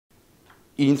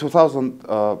In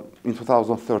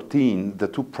 2013, the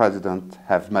two presidents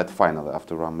have met finally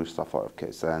after ArmNews Safarov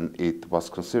case, and it was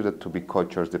considered to be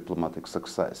Kocher's diplomatic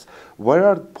success. Where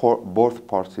are both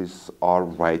parties are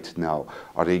right now?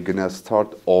 Are they going to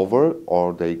start over,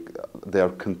 or they are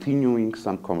continuing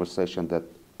some conversation that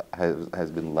has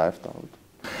been left out?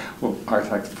 Well,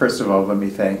 Artak, first of all, let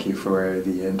me thank you for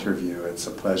the interview. It's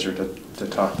a pleasure to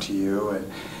talk to you, and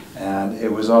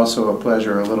it was also a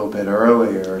pleasure a little bit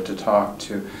earlier to talk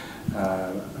to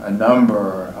a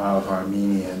number of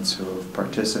Armenians who have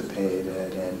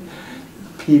participated in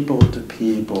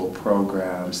people-to-people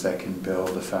programs that can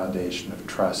build a foundation of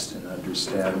trust and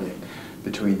understanding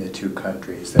between the two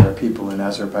countries. There are people in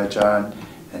Azerbaijan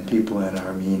and people in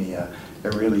Armenia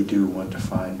that really do want to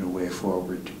find a way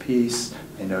forward to peace.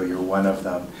 I know you're one of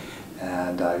them,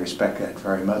 and I respect that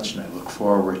very much, and I look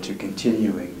forward to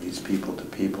continuing these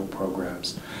people-to-people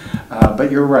programs.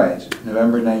 But you're right.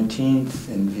 November 19th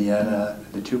in Vienna,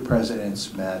 the two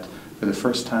presidents met for the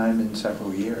first time in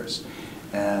several years,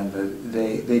 and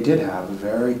they did have a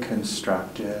very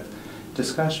constructive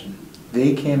discussion.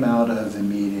 They came out of the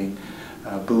meeting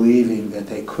believing that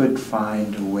they could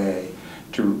find a way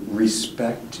to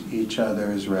respect each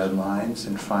other's red lines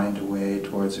and find a way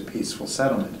towards a peaceful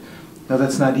settlement. No,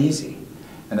 that's not easy.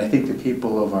 And I think the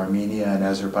people of Armenia and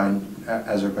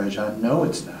Azerbaijan know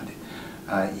it's not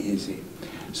easy.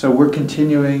 So we're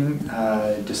continuing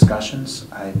discussions.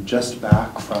 I'm just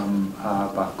back from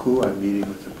Baku. I'm meeting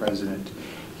with the president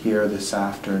here this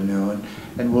afternoon,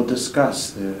 and we'll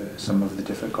discuss some of the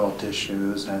difficult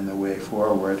issues and the way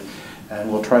forward, and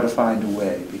we'll try to find a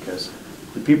way, because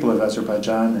the people of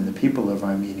Azerbaijan and the people of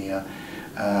Armenia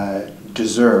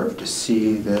deserve to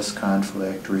see this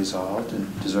conflict resolved and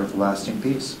deserve lasting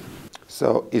peace.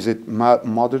 So is it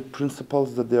moderate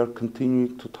principles that they are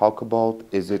continuing to talk about?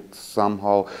 Is it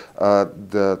somehow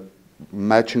the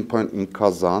matching point in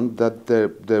Kazan that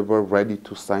they were ready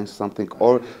to sign something,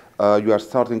 or you are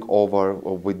starting over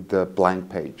with the blank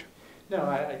page? No,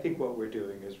 I think what we're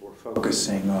doing is we're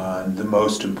focusing on the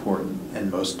most important and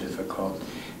most difficult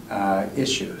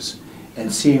issues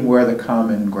and seeing where the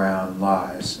common ground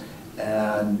lies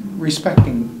and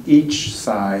respecting each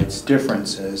side's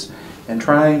differences and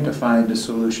trying to find a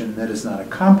solution that is not a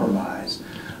compromise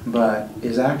but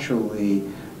is actually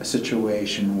a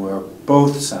situation where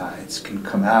both sides can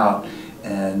come out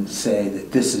and say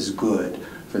that this is good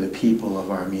for the people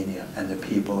of Armenia and the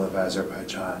people of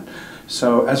Azerbaijan.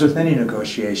 So as with any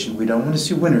negotiation, we don't want to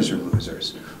see winners or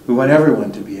losers. We want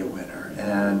everyone to be a winner,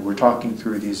 and we're talking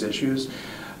through these issues.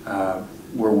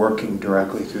 We're working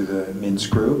directly through the Minsk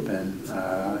group, and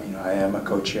I am a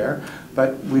co-chair,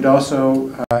 but we'd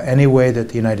also any way that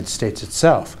the United States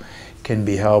itself can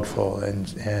be helpful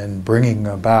in bringing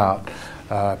about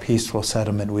peaceful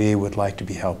settlement, we would like to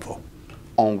be helpful.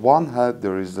 On one hand,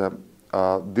 there is a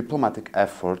diplomatic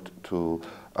effort to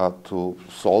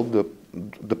solve the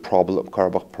problem,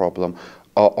 Karabakh problem.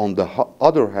 On the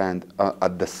other hand,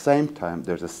 at the same time,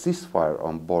 there's a ceasefire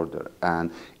on border,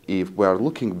 and if we are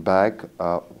looking back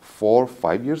 4 or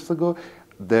 5 years ago,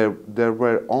 there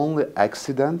were only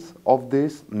accidents of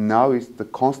this. Now it's the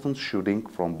constant shooting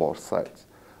from both sides.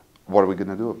 What are we going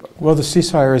to do about it? Well, the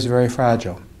ceasefire is very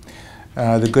fragile.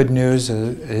 The good news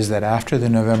is that after the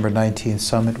November 19th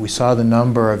summit, we saw the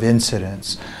number of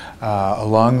incidents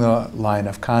along the line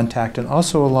of contact and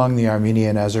also along the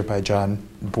Armenian-Azerbaijan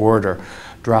border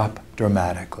drop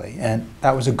dramatically, and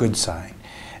that was a good sign.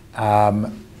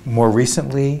 More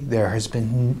recently, there has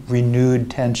been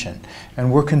renewed tension,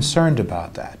 and we're concerned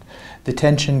about that. The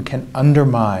tension can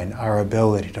undermine our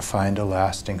ability to find a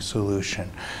lasting solution.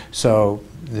 So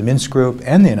the Minsk group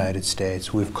and the United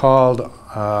States, we've called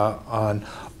on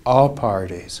all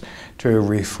parties to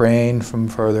refrain from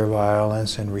further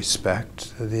violence and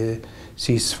respect the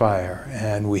ceasefire,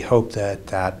 and we hope that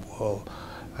that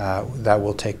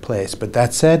will take place. But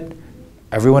that said,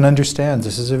 everyone understands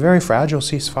this is a very fragile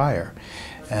ceasefire,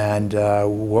 and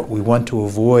what we want to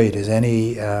avoid is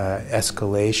any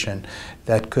escalation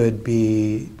that could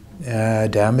be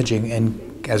damaging and,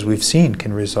 as we've seen,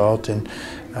 can result in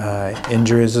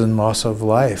injuries and loss of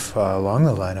life along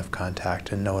the line of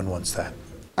contact, and no one wants that.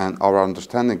 And our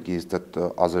understanding is that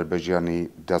Azerbaijani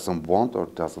doesn't want or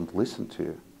doesn't listen to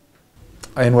you.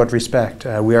 In what respect?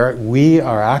 We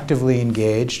are actively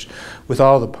engaged with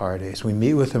all the parties. We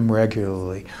meet with them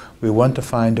regularly. We want to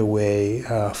find a way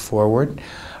forward.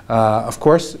 Of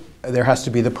course, there has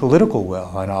to be the political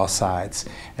will on all sides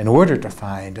in order to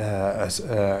find a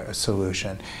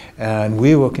solution. And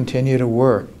we will continue to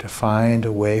work to find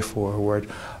a way forward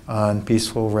on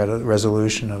peaceful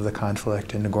resolution of the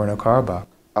conflict in Nagorno-Karabakh.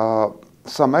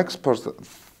 Some experts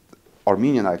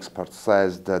Armenian expert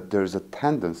says that there is a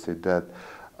tendency that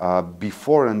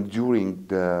before and during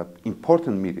the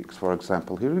important meetings, for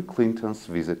example, Hillary Clinton's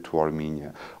visit to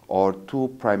Armenia or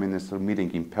two prime minister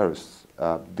meeting in Paris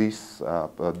this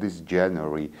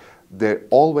January, they're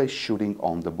always shooting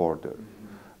on the border.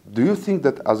 Do you think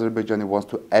that Azerbaijan wants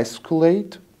to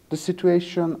escalate the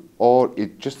situation, or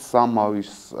it just somehow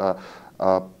is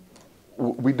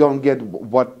we don't get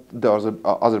what the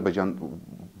Azerbaijan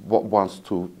wants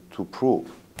to prove?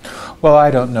 Well,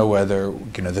 I don't know whether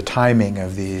the timing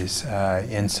of these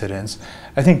incidents.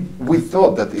 I think we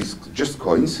thought that it's just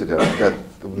coincidence. That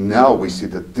now we see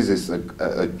that this is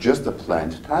just a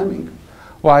planned timing.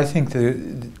 Well, I think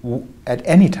that at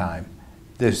any time,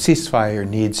 the ceasefire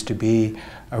needs to be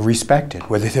respected,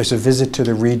 whether there's a visit to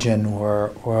the region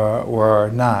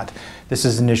or not. This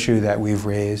is an issue that we've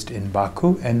raised in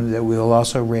Baku and that we'll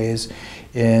also raise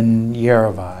in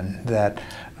Yerevan, that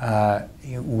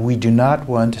we do not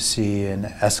want to see an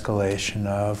escalation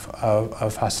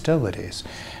of hostilities,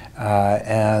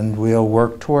 and we'll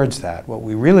work towards that. What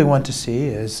we really want to see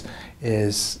is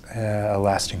a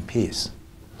lasting peace.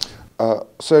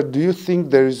 Sir, do you think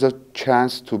there is a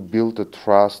chance to build a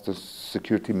trust, a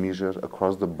security measure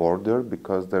across the border?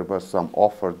 Because there was some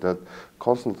offer that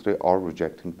constantly are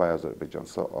rejected by Azerbaijan.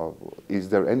 So is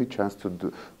there any chance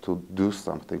to do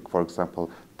something? For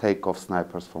example, take off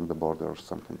snipers from the border or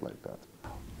something like that?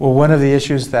 Well, one of the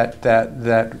issues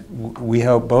that we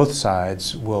hope both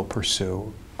sides will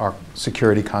pursue are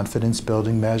security confidence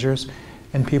building measures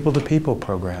and people-to-people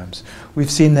programs.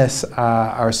 We've seen this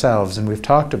ourselves, and we've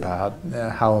talked about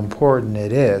how important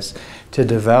it is to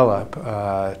develop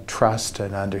trust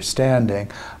and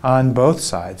understanding on both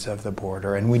sides of the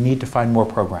border, and we need to find more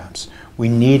programs. We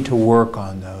need to work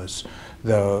on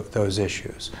those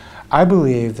issues. I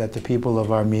believe that the people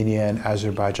of Armenia and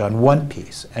Azerbaijan want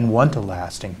peace and want a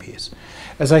lasting peace.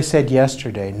 As I said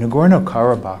yesterday,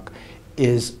 Nagorno-Karabakh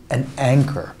is an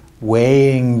anchor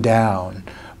weighing down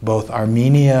both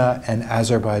Armenia and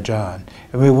Azerbaijan.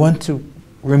 And we want to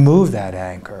remove that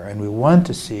anchor, and we want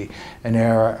to see an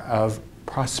era of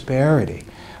prosperity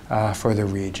for the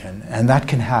region. And that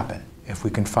can happen if we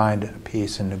can find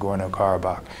peace in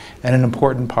Nagorno-Karabakh. And an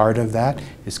important part of that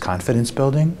is confidence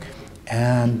building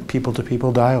and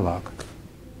people-to-people dialogue.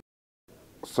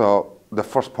 So the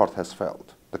first part has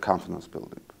failed, the confidence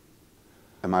building.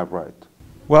 Am I right?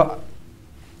 Well,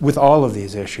 with all of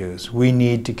these issues, we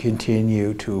need to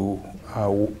continue to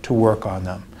work on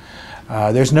them.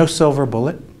 There's no silver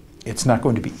bullet. It's not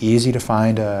going to be easy to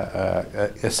find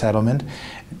a settlement.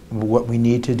 What we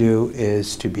need to do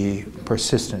is to be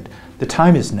persistent. The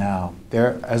time is now.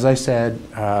 As I said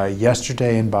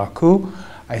yesterday in Baku,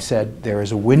 I said there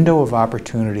is a window of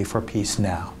opportunity for peace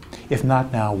now. If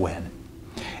not now, when?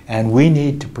 And we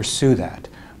need to pursue that.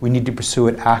 We need to pursue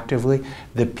it actively.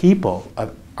 The people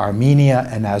of Armenia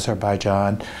and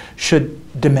Azerbaijan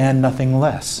should demand nothing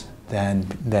less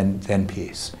than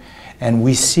peace. And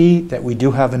we see that we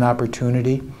do have an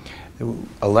opportunity.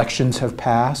 Elections have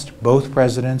passed. Both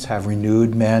presidents have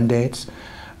renewed mandates.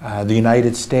 The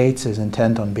United States is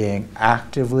intent on being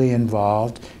actively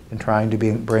involved in trying to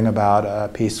bring about a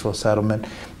peaceful settlement.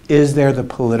 Is there the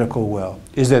political will?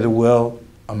 Is there the will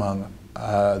among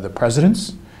the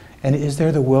presidents? And is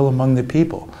there the will among the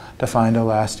people to find a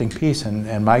lasting peace?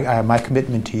 And my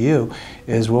commitment to you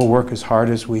is we'll work as hard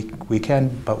as we can,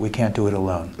 but we can't do it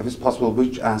alone. If it's possible,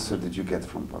 which answer did you get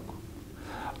from Baku?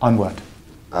 On what?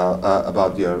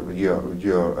 About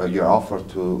your offer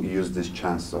to use this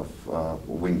chance of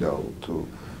window to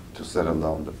settle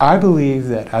down. I believe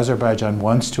that Azerbaijan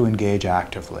wants to engage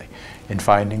actively in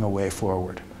finding a way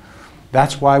forward.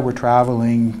 That's why we're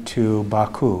traveling to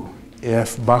Baku.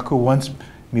 If Baku wants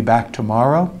me back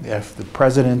tomorrow, if the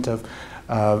president of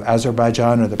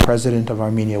Azerbaijan or the president of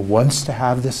Armenia wants to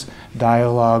have this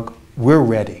dialogue, we're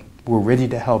ready. We're ready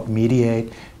to help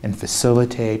mediate and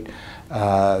facilitate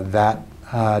that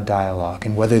dialogue.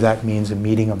 And whether that means a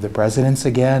meeting of the presidents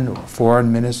again or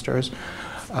foreign ministers,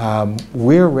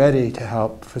 we're ready to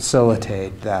help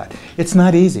facilitate that. It's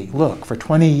not easy. Look, for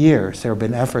 20 years there have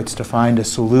been efforts to find a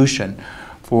solution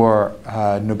for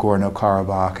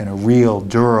Nagorno-Karabakh and a real,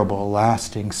 durable,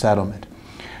 lasting settlement.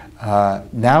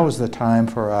 Now is the time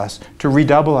for us to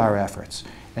redouble our efforts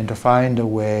and to find a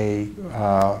way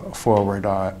forward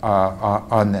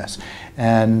on this.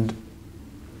 And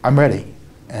I'm ready.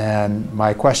 And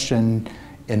my question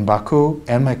in Baku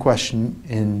and my question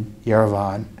in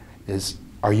Yerevan is,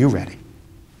 are you ready?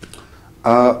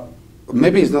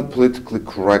 Maybe it's not politically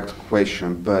correct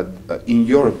question, but in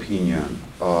your opinion,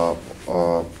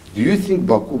 do you think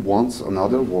Baku wants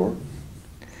another war?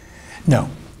 No.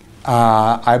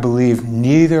 I believe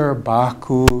neither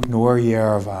Baku nor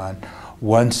Yerevan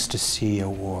wants to see a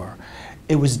war.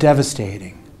 It was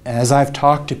devastating. As I've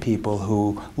talked to people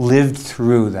who lived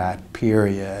through that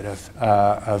period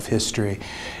of history,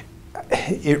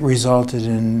 it resulted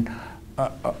in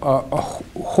a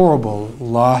horrible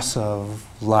loss of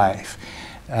life.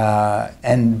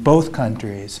 And both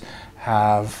countries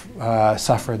have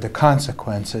suffered the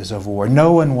consequences of war.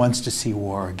 No one wants to see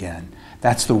war again.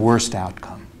 That's the worst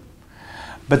outcome.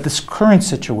 But this current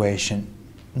situation,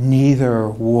 neither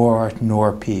war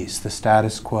nor peace, the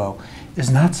status quo, is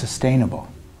not sustainable.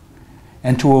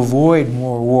 And to avoid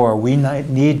more war, we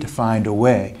need to find a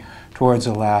way towards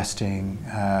a lasting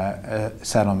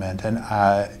settlement. And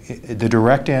the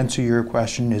direct answer to your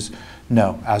question is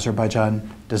no, Azerbaijan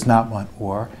does not want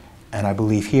war. And I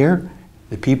believe here,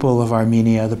 the people of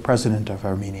Armenia, the president of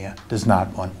Armenia, does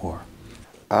not want war.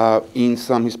 In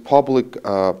some of his public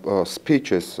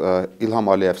speeches, Ilham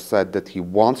Aliyev said that he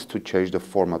wants to change the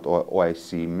format of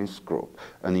OSCE Minsk group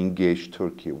and engage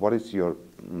Turkey. What is your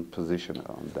position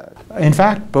on that? In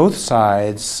fact, both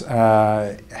sides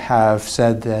have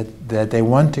said that they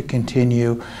want to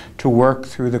continue to work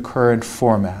through the current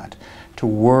format, to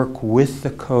work with the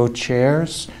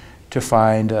co-chairs to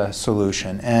find a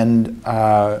solution. And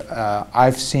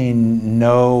I've seen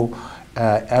no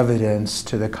evidence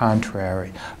to the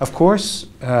contrary. Of course,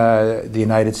 the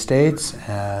United States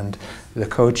and the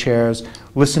co-chairs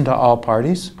listen to all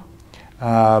parties,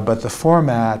 but the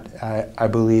format, I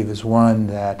believe, is one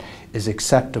that is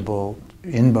acceptable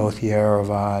in both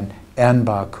Yerevan and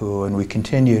Baku, and we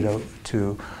continue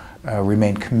to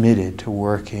remain committed to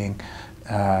working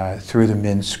through the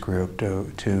Minsk group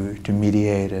to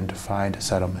mediate and to find a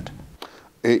settlement.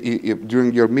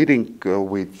 During your meeting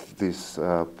with these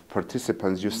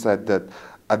participants, you said that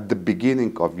at the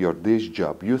beginning of this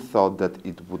job, you thought that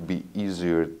it would be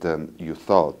easier than you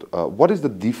thought. What is the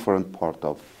different part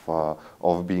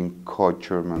of being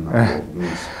co-chairman of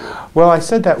Minsk? Well, I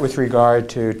said that with regard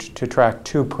to track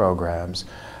 2 programs.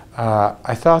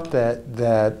 I thought that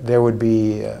there would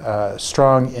be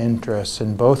strong interest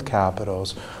in both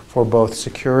capitals for both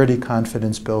security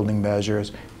confidence building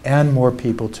measures and more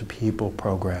people-to-people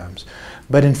programs.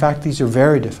 But in fact, these are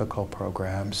very difficult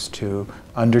programs to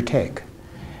undertake.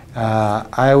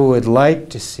 I would like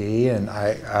to see, and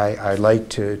I'd like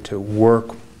to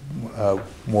work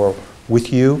more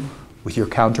with you, with your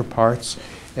counterparts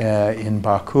in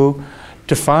Baku,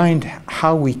 to find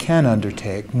how we can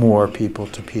undertake more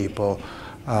people-to-people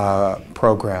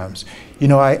programs. You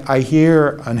know, I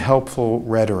hear unhelpful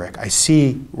rhetoric. I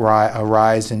see a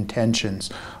rise in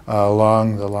tensions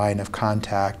along the line of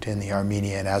contact in the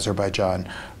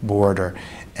Armenia-Azerbaijan border.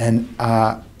 And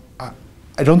I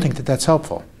don't think that that's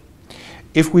helpful.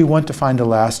 If we want to find a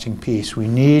lasting peace, we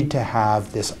need to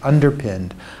have this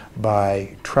underpinned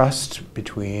by trust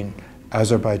between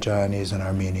Azerbaijanis and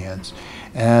Armenians.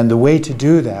 And the way to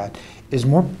do that is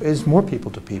more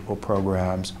people-to-people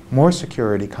programs, more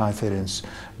security confidence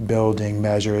building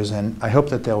measures, and I hope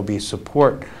that there will be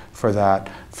support for that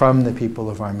from the people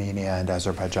of Armenia and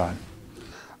Azerbaijan.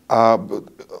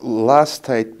 Last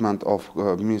statement of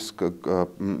Minsk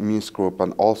group,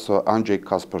 and also Andrei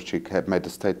Kasparchik had made a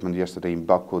statement yesterday in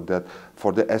Baku that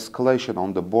for the escalation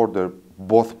on the border,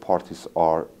 both parties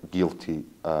are guilty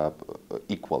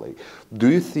equally. Do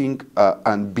you think,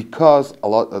 and because a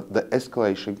lot of the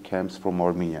escalation comes from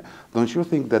Armenia, don't you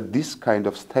think that this kind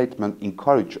of statement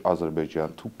encourages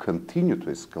Azerbaijan to continue to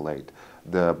escalate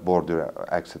the border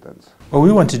accidents? Well,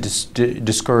 we want to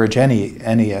discourage any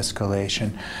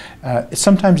escalation.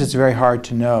 Sometimes it's very hard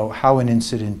to know how an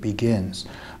incident begins.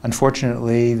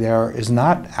 Unfortunately, there is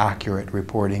not accurate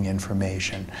reporting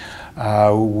information.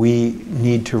 We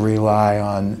need to rely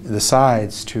on the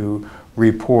sides to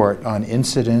report on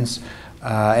incidents,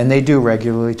 and they do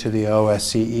regularly to the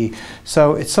OSCE.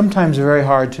 So it's sometimes very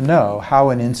hard to know how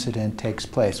an incident takes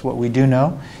place. What we do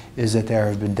know is that there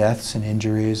have been deaths and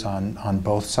injuries on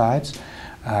both sides.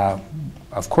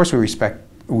 Of course,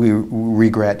 we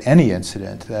regret any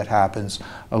incident that happens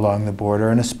along the border,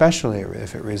 and especially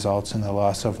if it results in the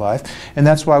loss of life. And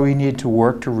that's why we need to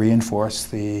work to reinforce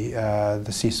the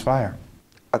ceasefire.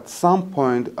 At some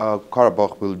point,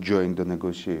 Karabakh will join the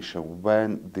negotiation.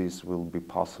 When this will be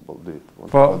possible?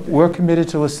 Well, we're committed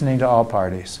to listening to all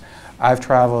parties. I've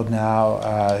traveled now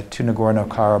to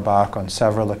Nagorno-Karabakh on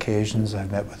several occasions.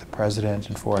 I've met with the president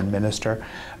and foreign minister.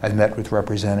 I've met with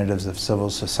representatives of civil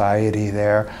society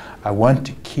there. I want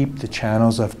to keep the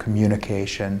channels of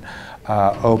communication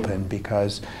open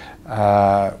because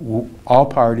all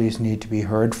parties need to be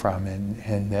heard from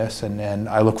in this, and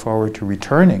I look forward to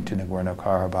returning to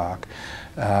Nagorno-Karabakh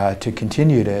to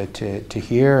continue to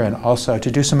hear and also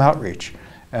to do some outreach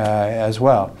as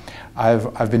well.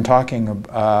 I've been talking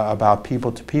about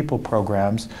people-to-people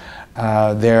programs.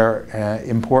 They're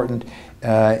important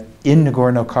in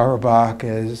Nagorno-Karabakh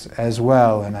as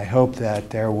well, and I hope that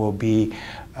there will be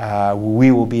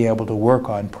we will be able to work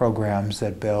on programs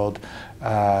that build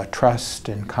trust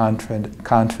and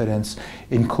confidence,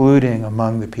 including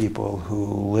among the people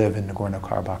who live in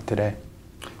Nagorno-Karabakh today.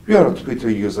 You are a Twitter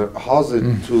user. How's it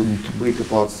to tweet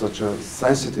about such a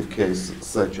sensitive case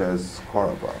such as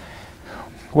Karabakh?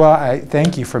 Well, I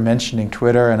thank you for mentioning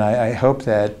Twitter, and I hope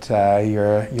that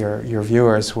your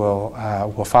viewers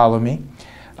will follow me.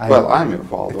 Well, I'm your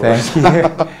follower. Thank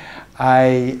you.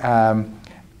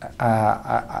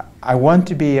 I want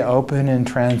to be open and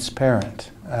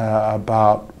transparent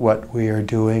about what we are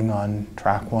doing on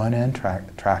track 1 and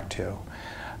track 2.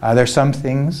 There's some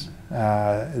things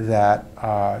that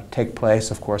take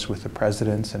place, of course, with the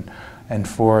presidents and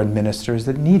foreign ministers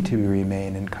that need to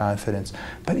remain in confidence.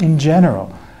 But in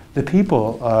general, the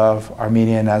people of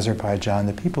Armenia and Azerbaijan,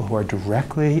 the people who are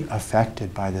directly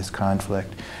affected by this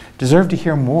conflict, deserve to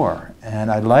hear more.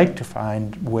 And I'd like to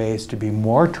find ways to be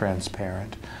more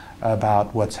transparent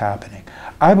about what's happening.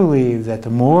 I believe that the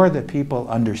more that people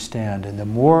understand and the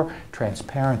more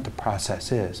transparent the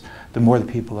process is, the more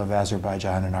the people of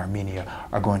Azerbaijan and Armenia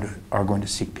are going to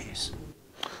seek peace.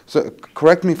 So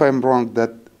correct me if I'm wrong,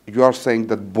 that you are saying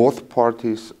that both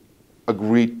parties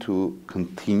agreed to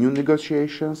continue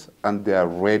negotiations and they are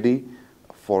ready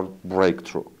for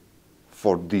breakthrough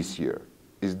for this year.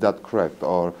 Is that correct,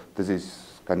 or this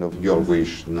is kind of your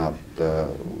wish, not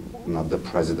the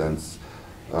president's?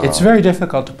 It's very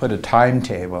difficult to put a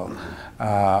timetable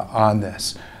on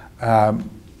this.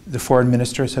 The foreign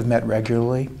ministers have met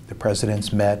regularly. The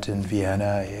presidents met in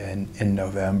Vienna in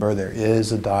November. There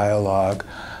is a dialogue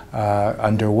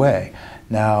underway.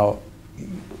 Now,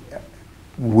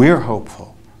 we're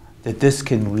hopeful that this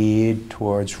can lead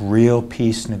towards real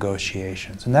peace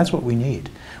negotiations, and that's what we need.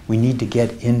 We need to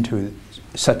get into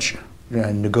such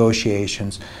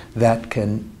negotiations that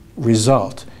can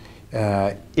result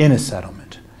in a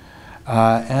settlement.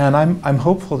 And I'm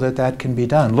hopeful that that can be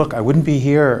done. Look, I wouldn't be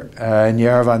here in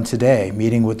Yerevan today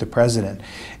meeting with the president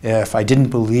if I didn't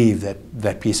believe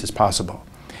that peace is possible.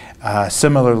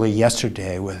 Similarly,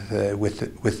 yesterday with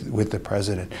the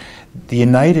president, the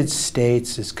United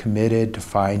States is committed to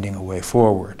finding a way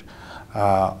forward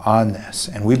on this,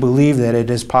 and we believe that it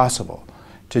is possible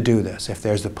to do this. If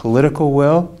there's the political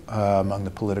will among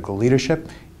the political leadership,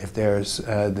 if there's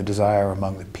the desire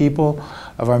among the people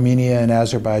of Armenia and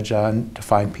Azerbaijan to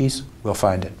find peace, we'll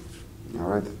find it. All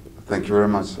right. Thank you very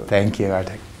much, sir. Thank you,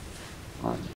 Artek. All right.